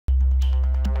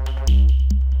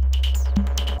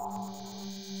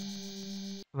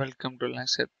Welcome to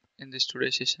Linux Help. In this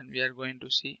today's session, we are going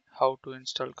to see how to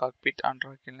install Cockpit on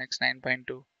Linux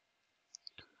 9.2.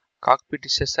 Cockpit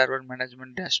is a server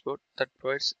management dashboard that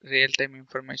provides real-time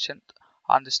information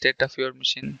on the state of your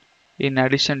machine. In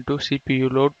addition to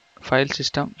CPU load, file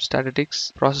system,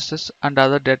 statistics, processes, and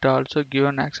other data also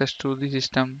given access to the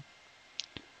system.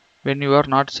 When you are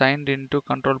not signed into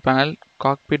control panel,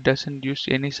 Cockpit doesn't use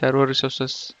any server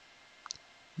resources.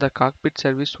 The Cockpit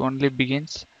service only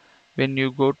begins when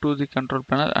you go to the control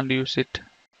panel and use it.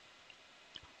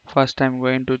 First, I'm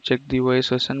going to check the OS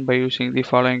version by using the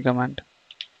following command.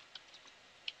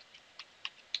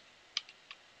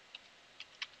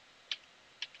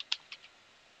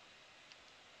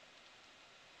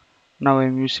 Now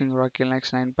I'm using Rocky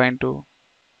Linux 9.2.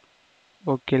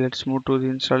 Okay, let's move to the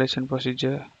installation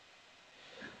procedure.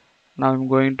 Now I'm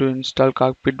going to install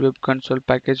Cockpit Web Console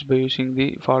package by using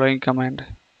the following command.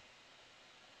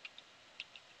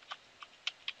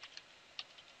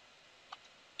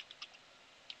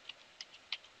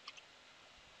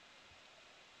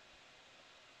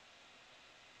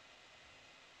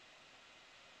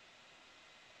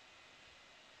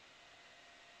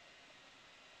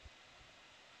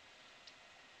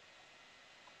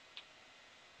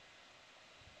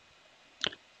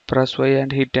 Press Y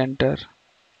and hit enter.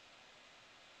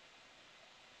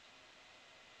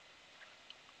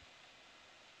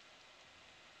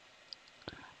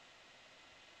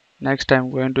 Next, I'm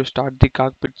going to start the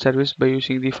Cockpit service by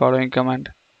using the following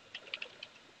command.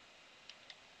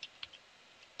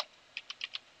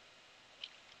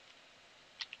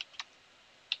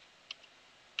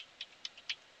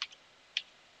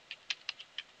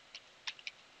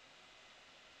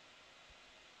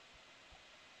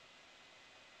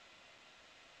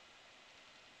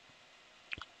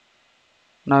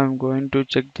 Now I'm going to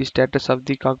check the status of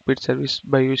the Cockpit service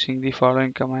by using the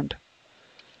following command.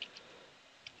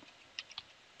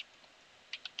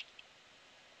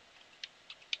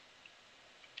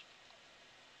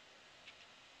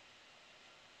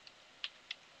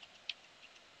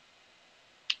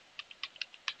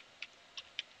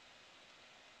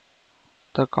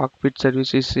 The Cockpit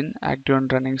service is in active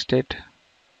and running state.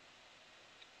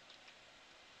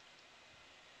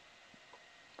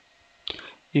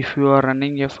 If you are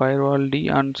running a firewall D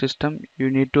on system, you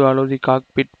need to allow the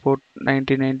Cockpit port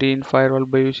 9090 in firewall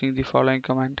by using the following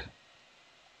command.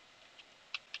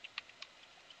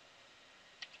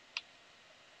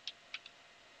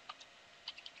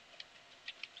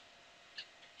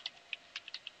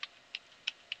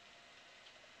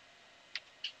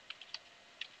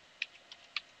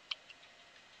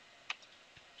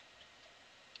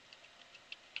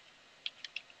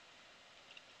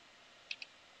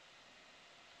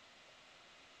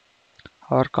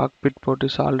 Our Cockpit port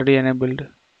is already enabled.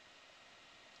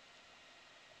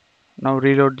 Now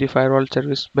reload the firewall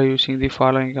service by using the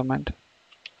following command.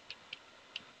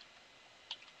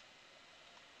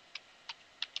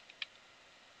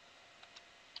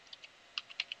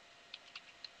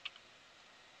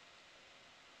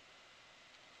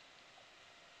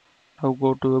 Now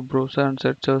go to a browser and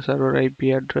search our server IP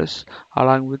address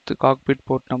along with the Cockpit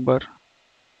port number.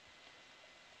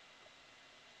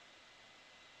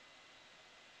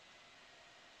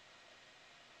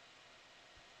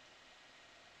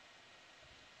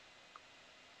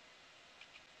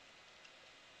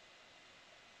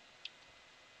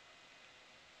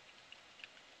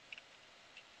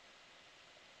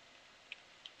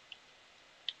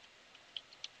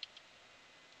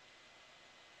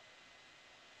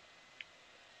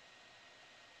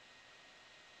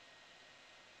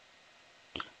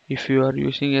 If you are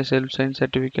using a self-signed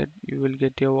certificate, you will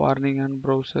get a warning on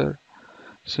browser.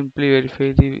 Simply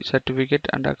verify the certificate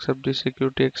and accept the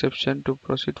security exception to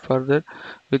proceed further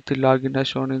with the login as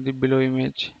shown in the below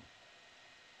image.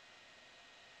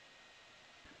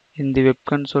 In the Web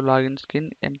Console login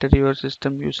screen, enter your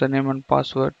system username and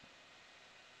password.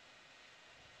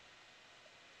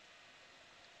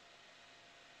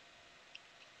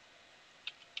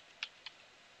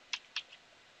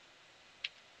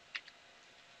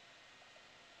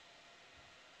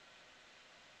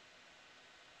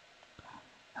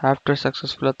 After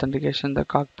successful authentication, the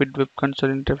Cockpit Web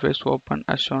Console interface will open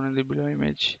as shown in the below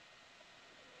image.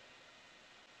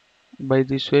 By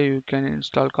this way, you can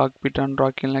install Cockpit on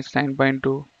Rocky Linux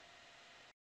 9.2.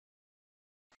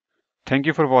 Thank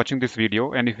you for watching this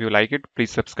video, and if you like it, please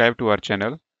subscribe to our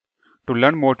channel. To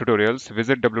learn more tutorials,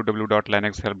 visit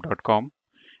www.linuxhelp.com,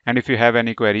 and if you have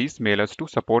any queries, mail us to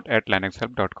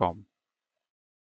support@linuxhelp.com.